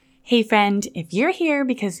Hey friend, if you're here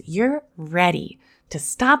because you're ready to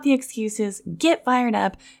stop the excuses, get fired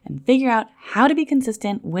up, and figure out how to be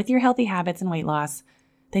consistent with your healthy habits and weight loss,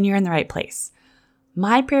 then you're in the right place.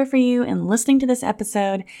 My prayer for you in listening to this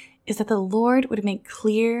episode is that the Lord would make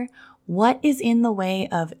clear what is in the way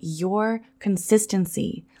of your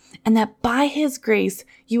consistency, and that by His grace,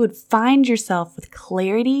 you would find yourself with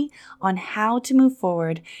clarity on how to move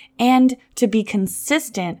forward and to be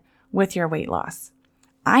consistent with your weight loss.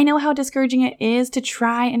 I know how discouraging it is to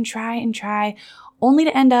try, only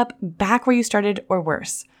to end up back where you started or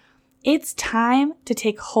worse. It's time to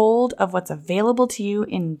take hold of what's available to you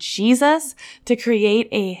in Jesus to create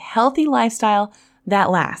a healthy lifestyle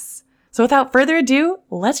that lasts. So without further ado,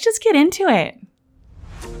 let's just get into it.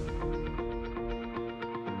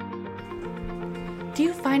 Do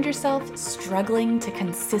you find yourself struggling to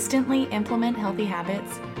consistently implement healthy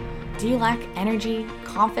habits? Do you lack energy,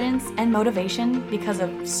 confidence, and motivation because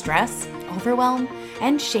of stress, overwhelm,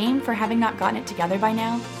 and shame for having not gotten it together by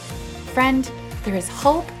now? Friend, there is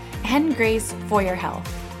hope and grace for your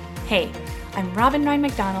health. Hey, I'm Robin Ryan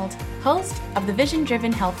McDonald, host of the Vision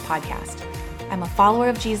Driven Health Podcast. I'm a follower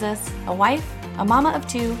of Jesus, a wife, a mama of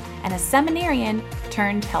two, and a seminarian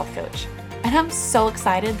turned health coach. And I'm so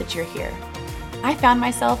excited that you're here. I found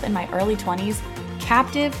myself in my early 20s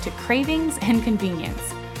captive to cravings and convenience.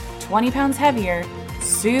 20 pounds heavier,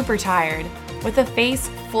 super tired, with a face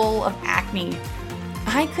full of acne.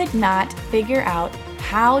 I could not figure out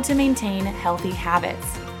how to maintain healthy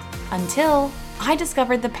habits until I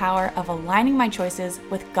discovered the power of aligning my choices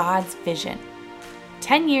with God's vision.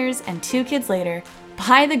 10 years and 2 kids later,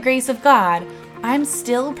 by the grace of God, I'm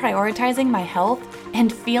still prioritizing my health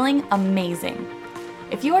and feeling amazing.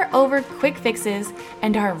 If you are over quick fixes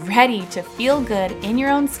and are ready to feel good in your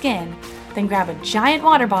own skin, then grab a giant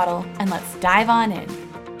water bottle and let's dive on in.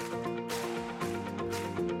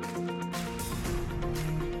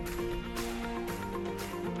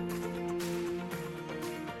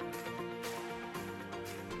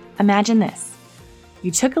 Imagine this.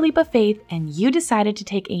 You took a leap of faith and you decided to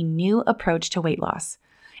take a new approach to weight loss.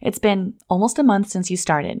 It's been almost a month since you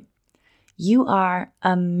started. You are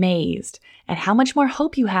amazed at how much more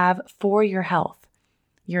hope you have for your health.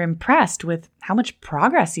 You're impressed with how much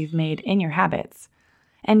progress you've made in your habits.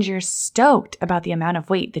 And you're stoked about the amount of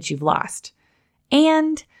weight that you've lost.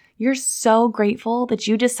 And you're so grateful that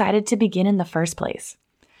you decided to begin in the first place.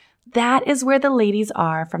 That is where the ladies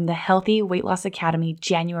are from the Healthy Weight Loss Academy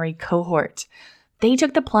January cohort. They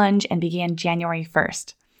took the plunge and began January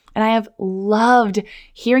 1st. And I have loved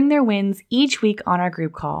hearing their wins each week on our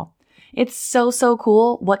group call. It's so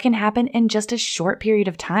cool what can happen in just a short period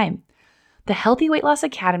of time. The Healthy Weight Loss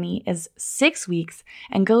Academy is 6 weeks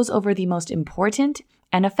and goes over the most important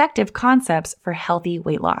and effective concepts for healthy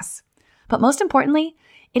weight loss. But most importantly,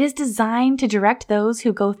 it is designed to direct those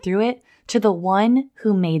who go through it to the one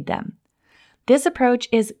who made them. This approach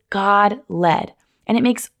is God-led, and it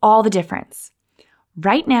makes all the difference.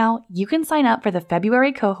 Right now, you can sign up for the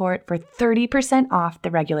February cohort for 30% off the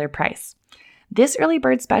regular price. This early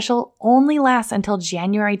bird special only lasts until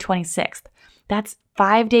January 26th. That's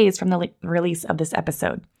 5 days from the release of this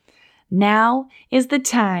episode. Now is the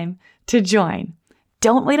time to join.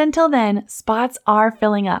 Don't wait until then. Spots are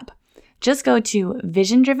filling up. Just go to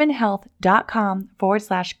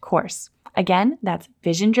visiondrivenhealth.com/course. Again, that's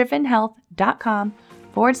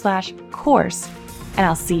visiondrivenhealth.com/course. And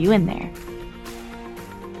I'll see you in there.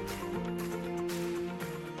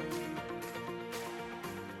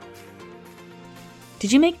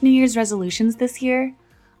 Did you make New Year's resolutions this year?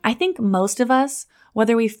 I think most of us,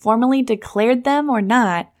 whether we formally declared them or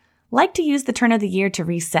not, like to use the turn of the year to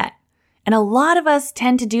reset. And a lot of us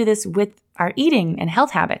tend to do this with our eating and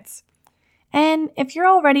health habits. And if you're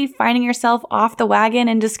already finding yourself off the wagon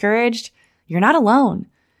and discouraged, you're not alone.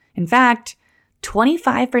 In fact,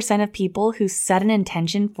 25% of people who set an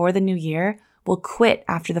intention for the new year will quit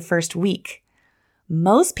after the first week.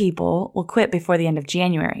 Most people will quit before the end of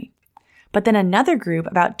January. But then another group,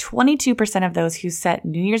 about 22% of those who set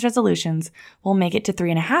New Year's resolutions, will make it to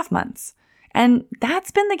 3.5 months. And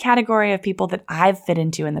that's been the category of people that I've fit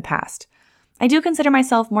into in the past. I do consider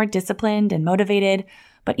myself more disciplined and motivated,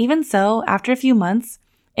 but even so, after a few months,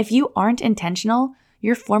 if you aren't intentional,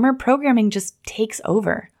 your former programming just takes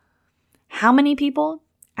over. How many people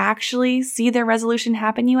actually see their resolution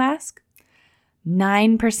happen, you ask?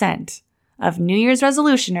 9% of New Year's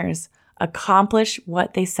resolutioners accomplish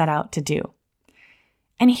what they set out to do.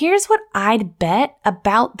 And here's what I'd bet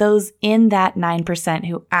about those in that 9%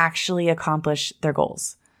 who actually accomplish their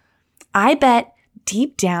goals. I bet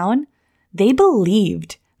deep down, they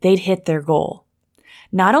believed they'd hit their goal.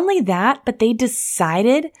 Not only that, but they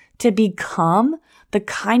decided to become the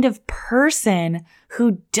kind of person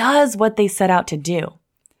who does what they set out to do.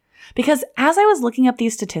 Because as I was looking up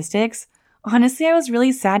these statistics, honestly, I was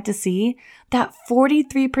really sad to see that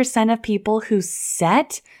 43% of people who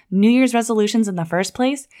set New Year's resolutions in the first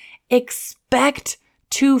place expect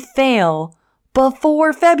to fail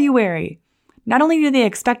before February. Not only do they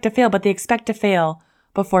expect to fail, but they expect to fail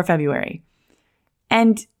before February.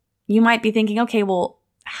 And you might be thinking, okay, well,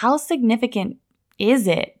 how significant is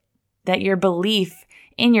it that your belief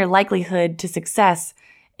in your likelihood to success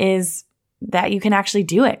is that you can actually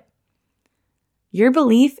do it? Your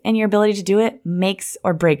belief in your ability to do it makes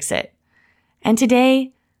or breaks it. And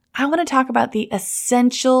today, I want to talk about the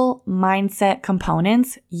essential mindset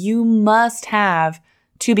components you must have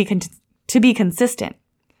to be consistent.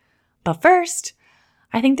 But first,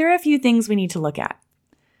 I think there are a few things we need to look at.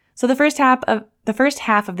 So the first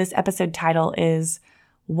half of this episode title is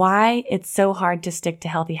why it's so hard to stick to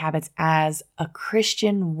healthy habits as a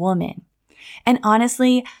Christian woman. And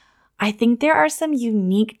honestly, I think there are some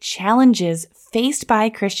unique challenges faced by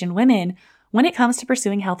Christian women when it comes to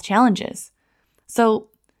pursuing health challenges. So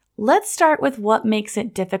let's start with what makes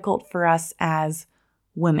it difficult for us as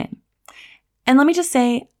women. And let me just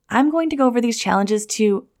say, I'm going to go over these challenges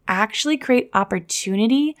to actually create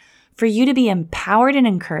opportunity for you to be empowered and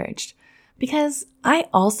encouraged. Because I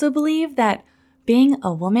also believe that being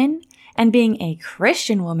a woman and being a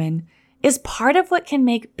Christian woman is part of what can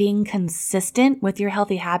make being consistent with your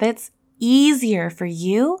healthy habits easier for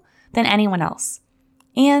you than anyone else.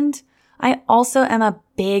 And I also am a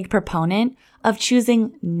big proponent of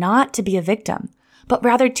choosing not to be a victim, but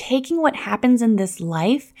rather taking what happens in this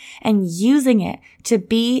life and using it to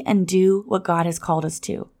be and do what God has called us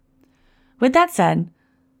to. With that said,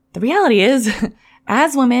 the reality is,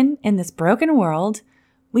 as women in this broken world,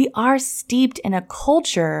 we are steeped in a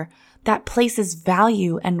culture that places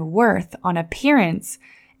value and worth on appearance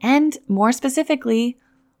and, more specifically,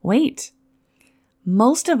 weight.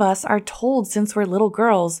 Most of us are told since we're little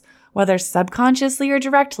girls, whether subconsciously or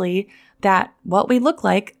directly, that what we look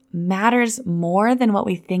like matters more than what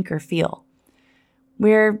we think or feel.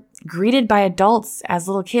 We're greeted by adults as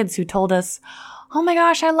little kids who told us, "Oh my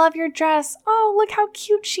gosh, I love your dress. Oh, look how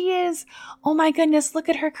cute she is. Oh my goodness, look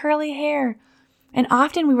at her curly hair." And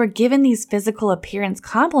often we were given these physical appearance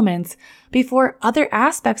compliments before other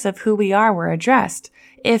aspects of who we are were addressed,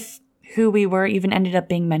 if who we were even ended up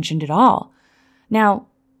being mentioned at all. Now,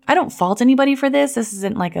 I don't fault anybody for this. This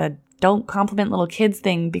isn't like a don't compliment little kids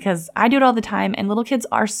thing, because I do it all the time and little kids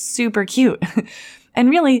are super cute. And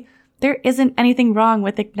really, there isn't anything wrong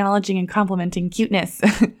with acknowledging and complimenting cuteness.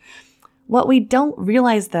 What we don't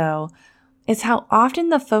realize, though, is how often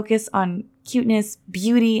the focus on cuteness,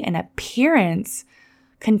 beauty, and appearance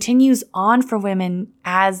continues on for women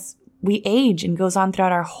as we age and goes on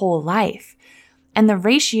throughout our whole life. And the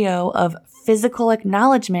ratio of physical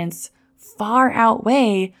acknowledgments far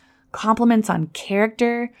outweigh compliments on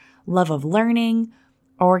character, love of learning,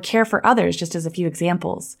 or care for others, just as a few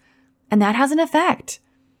examples. And that has an effect.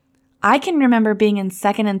 I can remember being in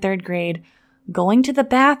 2nd and 3rd grade, going to the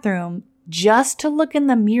bathroom just to look in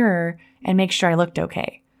the mirror and make sure I looked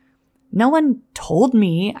okay. No one told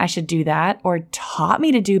me I should do that or taught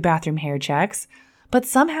me to do bathroom hair checks, but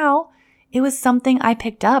somehow it was something I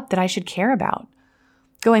picked up that I should care about.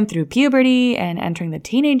 Going through puberty and entering the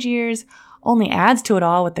teenage years only adds to it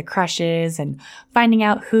all with the crushes and finding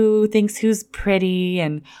out who thinks who's pretty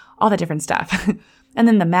and all that different stuff. And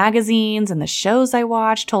then the magazines and the shows I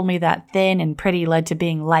watched told me that thin and pretty led to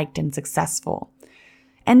being liked and successful.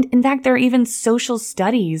 And in fact, there are even social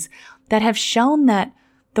studies that have shown that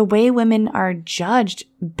the way women are judged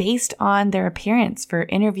based on their appearance for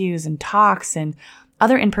interviews and talks and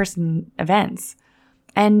other in-person events.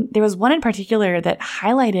 And there was one in particular that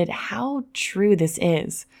highlighted how true this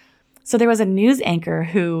is. So there was a news anchor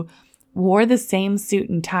who wore the same suit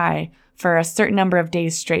and tie for a certain number of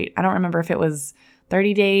days straight. I don't remember if it was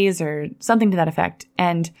 30 days or something to that effect.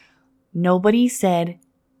 And nobody said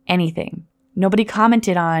anything. Nobody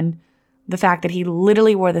commented on the fact that he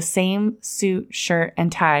literally wore the same suit, shirt,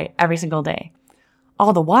 and tie every single day.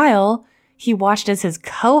 All the while, he watched as his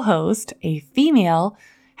co-host, a female,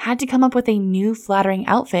 had to come up with a new flattering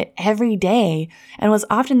outfit every day and was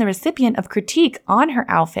often the recipient of critique on her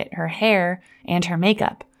outfit, her hair, and her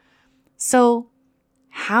makeup. So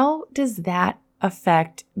how does that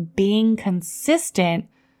affect being consistent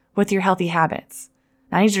with your healthy habits?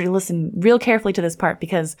 Now, I need you to listen real carefully to this part,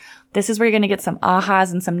 because this is where you're going to get some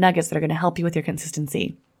ahas and some nuggets that are going to help you with your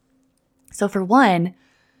consistency. So for one,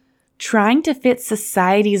 trying to fit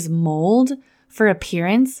society's mold for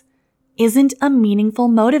appearance isn't a meaningful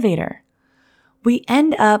motivator. We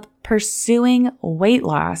end up pursuing weight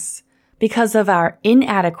loss because of our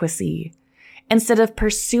inadequacy instead of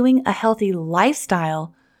pursuing a healthy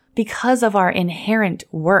lifestyle because of our inherent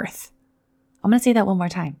worth. I'm going to say that one more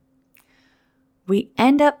time. We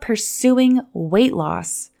end up pursuing weight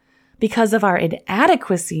loss because of our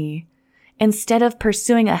inadequacy instead of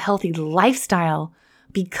pursuing a healthy lifestyle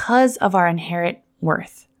because of our inherent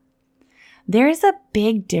worth. There is a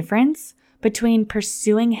big difference between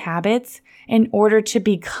pursuing habits in order to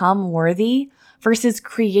become worthy versus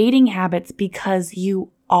creating habits because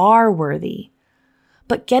you are worthy.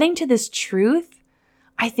 But getting to this truth,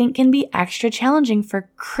 I think, can be extra challenging for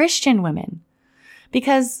Christian women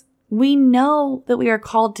because we know that we are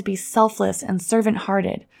called to be selfless and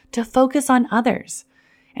servant-hearted, to focus on others.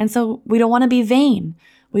 And so we don't want to be vain.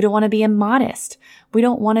 We don't want to be immodest. We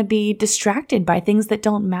don't want to be distracted by things that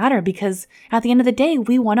don't matter because at the end of the day,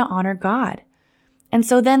 we want to honor God. And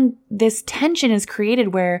so then this tension is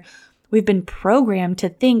created where we've been programmed to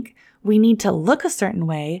think we need to look a certain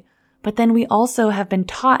way, but then we also have been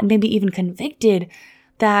taught and maybe even convicted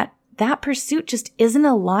that that pursuit just isn't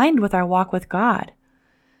aligned with our walk with God.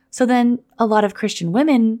 So then a lot of Christian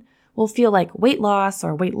women will feel like weight loss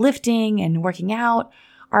or weightlifting and working out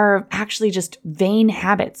are actually just vain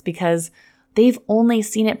habits because they've only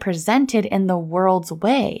seen it presented in the world's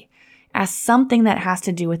way as something that has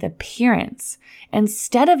to do with appearance,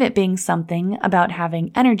 instead of it being something about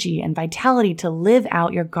having energy and vitality to live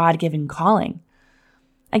out your God-given calling.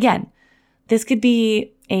 Again, this could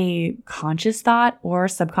be a conscious thought or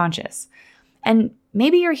subconscious. And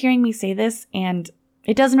maybe you're hearing me say this and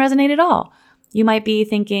it doesn't resonate at all. You might be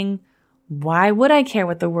thinking, why would I care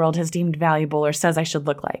what the world has deemed valuable or says I should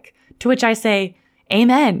look like? To which I say,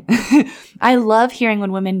 amen. I love hearing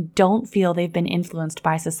when women don't feel they've been influenced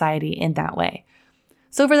by society in that way.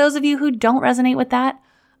 So for those of you who don't resonate with that,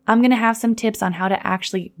 I'm going to have some tips on how to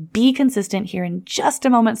actually be consistent here in just a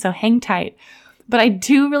moment, so hang tight. But I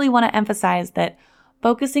do really want to emphasize that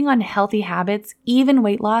focusing on healthy habits, even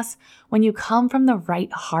weight loss, when you come from the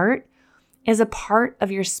right heart, is a part of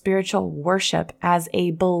your spiritual worship as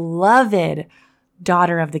a beloved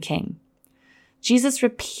daughter of the King. Jesus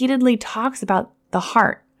repeatedly talks about the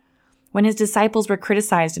heart. When his disciples were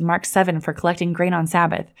criticized in Mark 7 for collecting grain on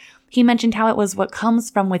Sabbath, he mentioned how it was what comes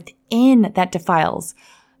from within that defiles,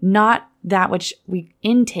 not that which we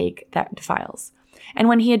intake that defiles. And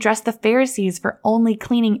when he addressed the Pharisees for only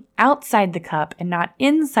cleaning outside the cup and not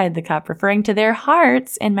inside the cup, referring to their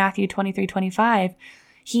hearts in Matthew 23:25,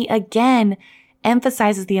 he again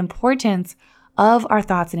emphasizes the importance of our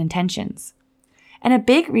thoughts and intentions. And a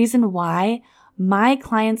big reason why my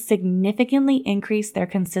clients significantly increase their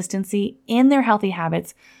consistency in their healthy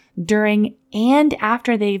habits during and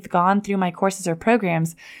after they've gone through my courses or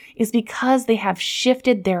programs is because they have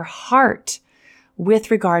shifted their heart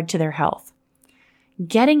with regard to their health.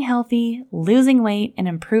 Getting healthy, losing weight, and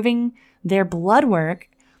improving their blood work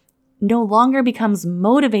no longer becomes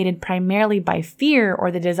motivated primarily by fear or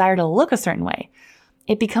the desire to look a certain way.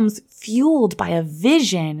 It becomes fueled by a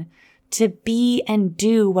vision to be and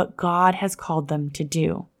do what God has called them to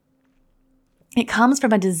do. It comes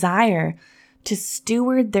from a desire to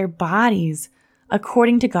steward their bodies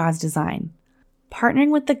according to God's design. Partnering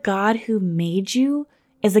with the God who made you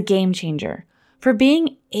is a game changer for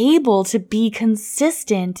being able to be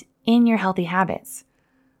consistent in your healthy habits.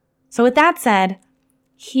 So with that said,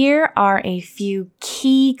 here are a few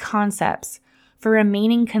key concepts for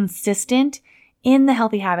remaining consistent in the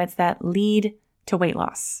healthy habits that lead to weight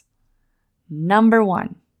loss. Number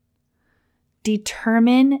 1,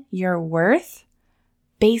 determine your worth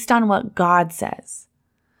based on what God says.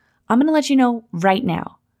 I'm going to let you know right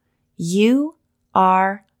now, you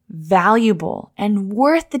are valuable and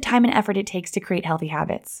worth the time and effort it takes to create healthy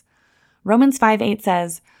habits. Romans 5:8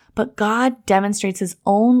 says, "But God demonstrates his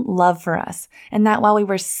own love for us, and that while we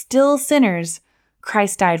were still sinners,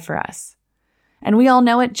 Christ died for us." And we all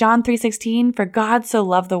know it, John 3:16, "For God so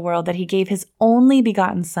loved the world that he gave his only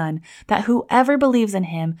begotten Son, that whoever believes in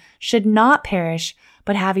him should not perish,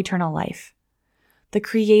 but have eternal life." The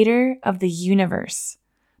creator of the universe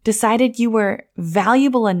decided you were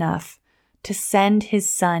valuable enough to send his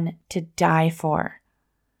Son to die for.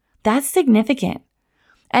 That's significant.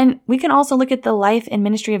 And we can also look at the life and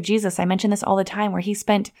ministry of Jesus. I mention this all the time, where he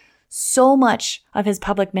spent so much of his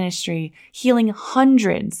public ministry healing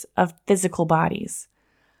hundreds of physical bodies.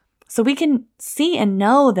 So we can see and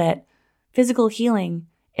know that physical healing,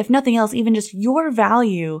 if nothing else, even just your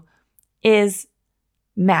value is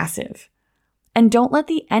massive. And don't let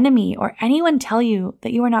the enemy or anyone tell you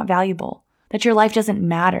that you are not valuable, that your life doesn't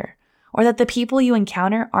matter, or that the people you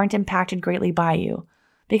encounter aren't impacted greatly by you,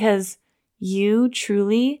 because you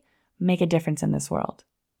truly make a difference in this world.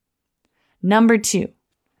 Number 2,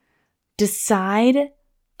 decide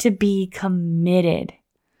to be committed.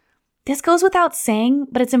 This goes without saying,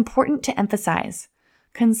 but it's important to emphasize.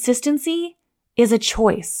 Consistency is a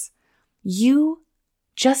choice. You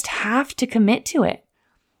just have to commit to it.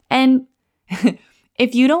 And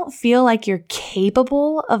if you don't feel like you're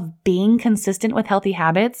capable of being consistent with healthy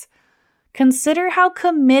habits, consider how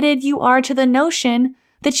committed you are to the notion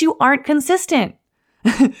that you aren't consistent.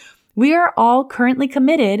 We are all currently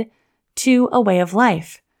committed to a way of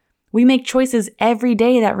life. We make choices every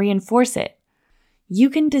day that reinforce it. You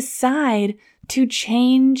can decide to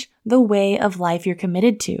change the way of life you're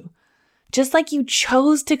committed to. Just like you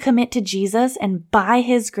chose to commit to Jesus, and by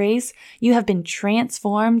His grace, you have been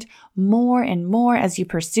transformed more and more as you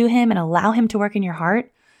pursue Him and allow Him to work in your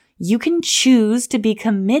heart, you can choose to be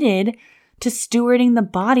committed to stewarding the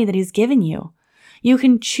body that He's given you. You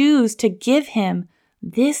can choose to give Him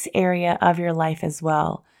this area of your life as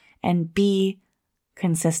well and be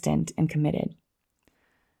consistent and committed.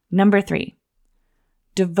 Number 3,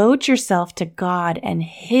 devote yourself to God and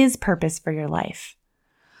His purpose for your life.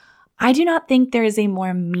 I do not think there is a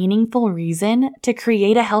more meaningful reason to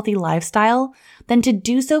create a healthy lifestyle than to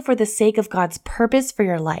do so for the sake of God's purpose for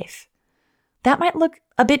your life. That might look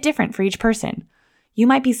a bit different for each person. You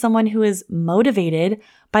might be someone who is motivated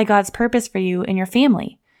by God's purpose for you and your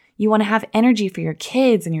family. You want to have energy for your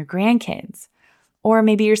kids and your grandkids. Or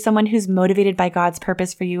maybe you're someone who's motivated by God's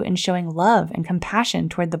purpose for you in showing love and compassion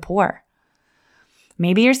toward the poor.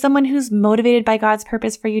 Maybe you're someone who's motivated by God's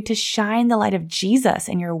purpose for you to shine the light of Jesus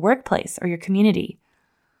in your workplace or your community.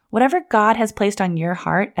 Whatever God has placed on your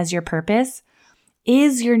heart as your purpose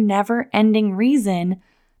is your never-ending reason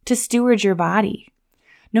to steward your body.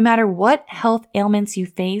 No matter what health ailments you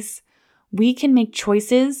face, we can make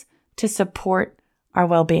choices to support our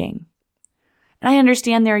well-being. And I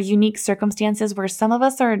understand there are unique circumstances where some of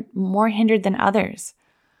us are more hindered than others.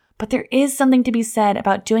 But there is something to be said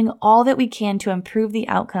about doing all that we can to improve the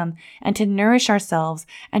outcome and to nourish ourselves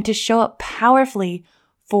and to show up powerfully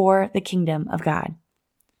for the kingdom of God.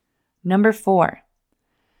 Number 4,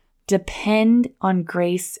 depend on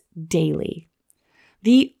grace daily.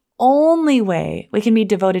 The only way we can be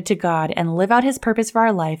devoted to God and live out His purpose for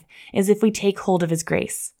our life is if we take hold of His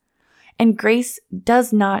grace. And grace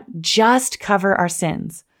does not just cover our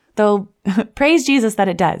sins, though praise Jesus that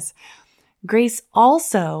it does. Grace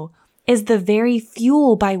also is the very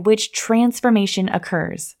fuel by which transformation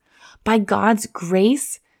occurs. By God's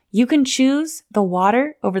grace, you can choose the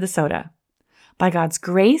water over the soda. By God's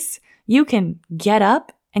grace, you can get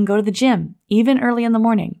up and go to the gym, even early in the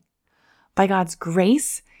morning. By God's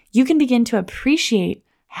grace, you can begin to appreciate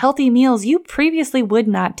healthy meals you previously would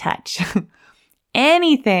not touch.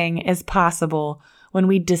 Anything is possible when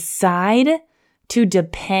we decide to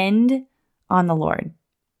depend on the Lord.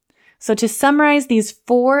 So to summarize these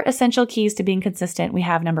 4 essential keys to being consistent, we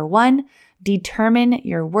have number 1, determine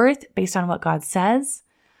your worth based on what God says.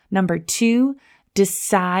 Number 2,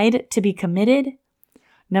 decide to be committed.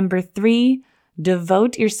 Number 3,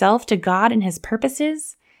 devote yourself to God and His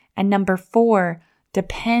purposes. And number 4,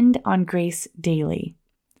 depend on grace daily.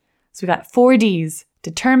 So we got 4 Ds: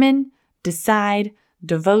 determine, decide,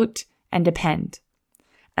 devote, and depend.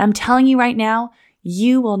 I'm telling you right now,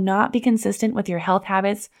 you will not be consistent with your health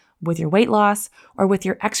habits, with your weight loss, or with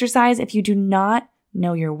your exercise if you do not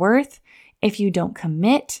know your worth, if you don't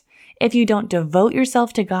commit, if you don't devote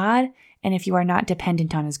yourself to God, and if you are not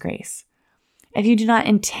dependent on His grace. If you do not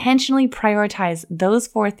intentionally prioritize those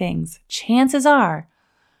 4 things, chances are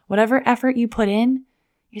whatever effort you put in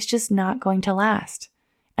is just not going to last.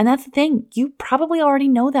 And that's the thing. You probably already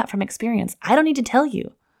know that from experience. I don't need to tell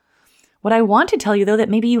you. What I want to tell you, though, that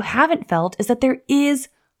maybe you haven't felt is that there is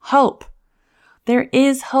hope. There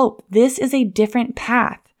is hope. This is a different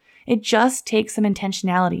path. It just takes some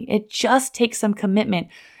intentionality. It just takes some commitment.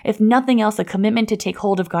 If nothing else, a commitment to take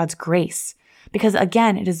hold of God's grace. Because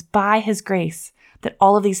again, it is by His grace that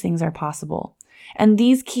all of these things are possible. And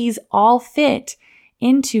these keys all fit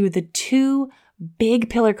into the 2 big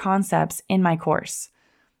pillar concepts in my course,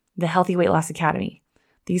 the Healthy Weight Loss Academy.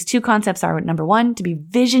 These 2 concepts are, number 1, to be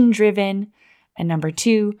vision driven, and number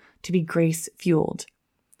 2, to be grace fueled.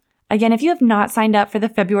 Again, if you have not signed up for the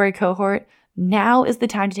February cohort, now is the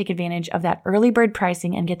time to take advantage of that early bird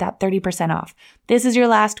pricing and get that 30% off. This is your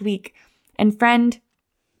last week. And friend,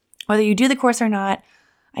 whether you do the course or not,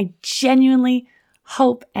 I genuinely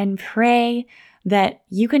hope and pray that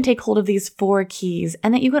you can take hold of these 4 keys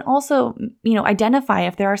and that you can also, identify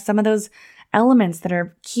if there are some of those elements that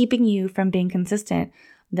are keeping you from being consistent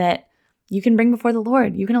that you can bring before the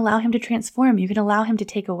Lord. You can allow him to transform. You can allow him to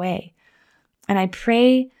take away. And I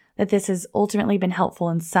pray that this has ultimately been helpful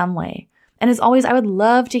in some way. And as always, I would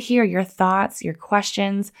love to hear your thoughts, your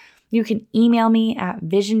questions. You can email me at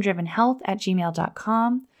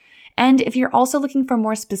visiondrivenhealth@gmail.com. And if you're also looking for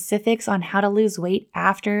more specifics on how to lose weight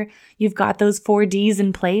after you've got those 4 Ds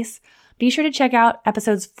in place, be sure to check out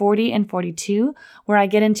episodes 40 and 42, where I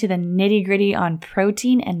get into the nitty-gritty on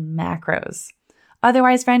protein and macros.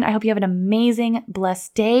 Otherwise, friend, I hope you have an amazing,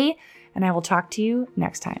 blessed day, and I will talk to you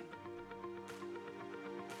next time.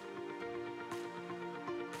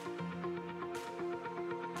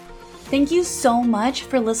 Thank you so much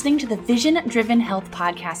for listening to the Vision Driven Health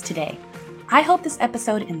podcast today. I hope this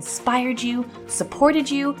episode inspired you,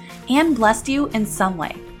 supported you, and blessed you in some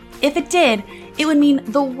way. If it did, it would mean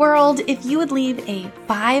the world if you would leave a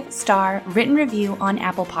 5-star written review on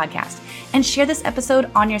Apple Podcast and share this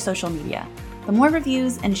episode on your social media. The more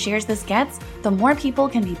reviews and shares this gets, the more people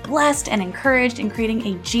can be blessed and encouraged in creating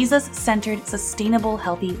a Jesus-centered, sustainable,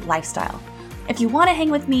 healthy lifestyle. If you want to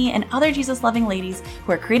hang with me and other Jesus-loving ladies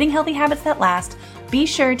who are creating healthy habits that last, be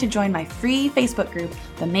sure to join my free Facebook group,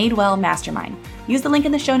 the Made Well Mastermind. Use the link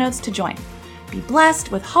in the show notes to join. Be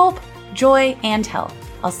blessed with hope, joy, and health.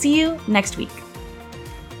 I'll see you next week.